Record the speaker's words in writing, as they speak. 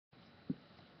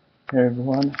Hey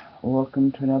everyone,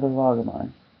 welcome to another vlog of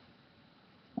mine.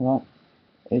 Well,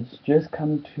 it's just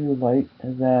come to light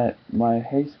that my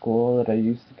high school that I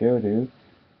used to go to,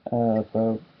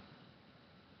 about,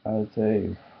 I would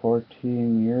say,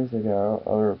 14 years ago,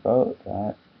 or about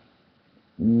that,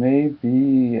 may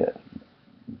be,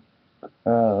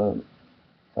 uh,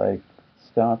 like,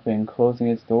 closing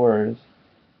its doors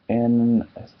in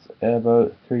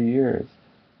about 3 years,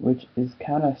 which is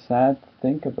kind of sad to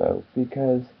think about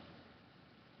because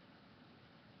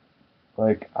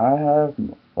I have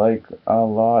a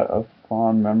lot of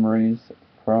fond memories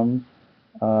from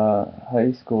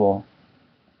high school.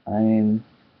 I mean,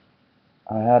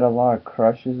 I had a lot of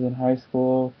crushes in high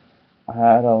school. I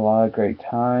had a lot of great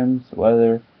times,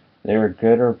 whether they were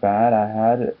good or bad. I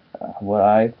had what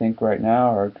I think right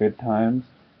now are good times.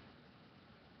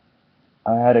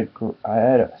 I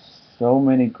had so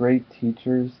many great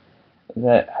teachers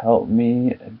that helped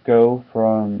me go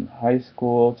from high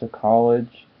school to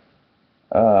college,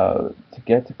 to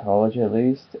get to college at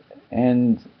least,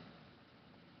 and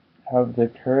have the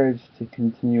courage to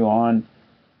continue on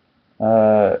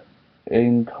uh,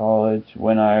 in college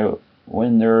when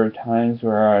there were times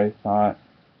where I thought,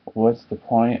 what's the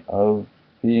point of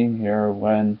being here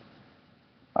when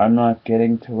I'm not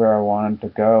getting to where I wanted to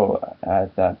go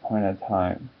at that point in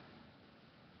time.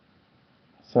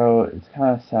 So it's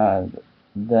kind of sad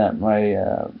that my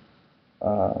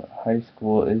high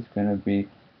school is going to be,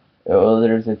 well,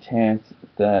 there's a chance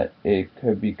that it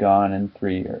could be gone in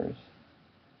 3 years.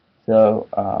 So,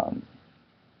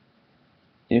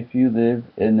 if you live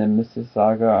in the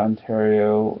Mississauga,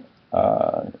 Ontario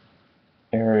uh,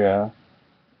 area,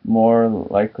 more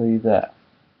likely that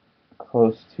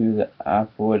close to the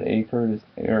Applewood Acres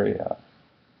area,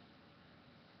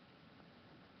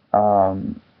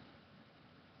 um,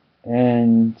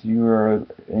 and you're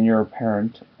a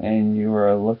parent and you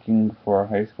are looking for a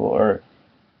high school, or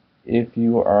if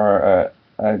you are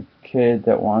a kid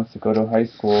that wants to go to high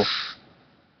school,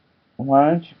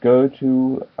 why don't you go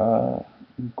to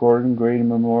Gordon Grady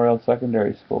Memorial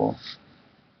Secondary School?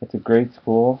 It's a great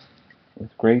school with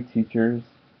great teachers.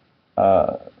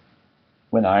 Uh,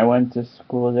 when I went to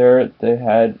school there,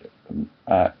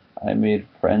 uh, I made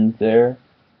friends there,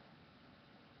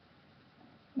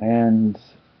 and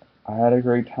I had a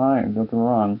great time. Don't get me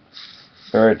wrong.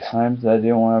 There are times that I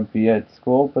didn't want to be at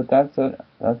school, but that's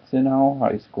in all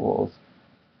high schools.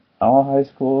 All high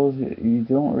schools, you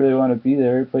don't really want to be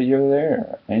there, but you're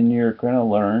there, and you're gonna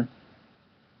learn,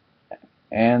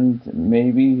 and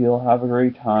maybe you'll have a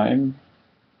great time,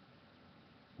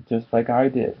 just like I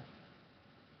did.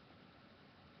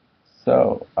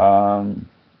 So,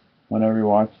 whenever you're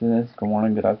watching this, good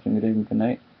morning, good afternoon, good evening, good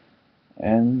night,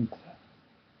 and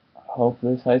hope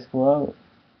this high school out.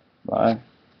 Bye.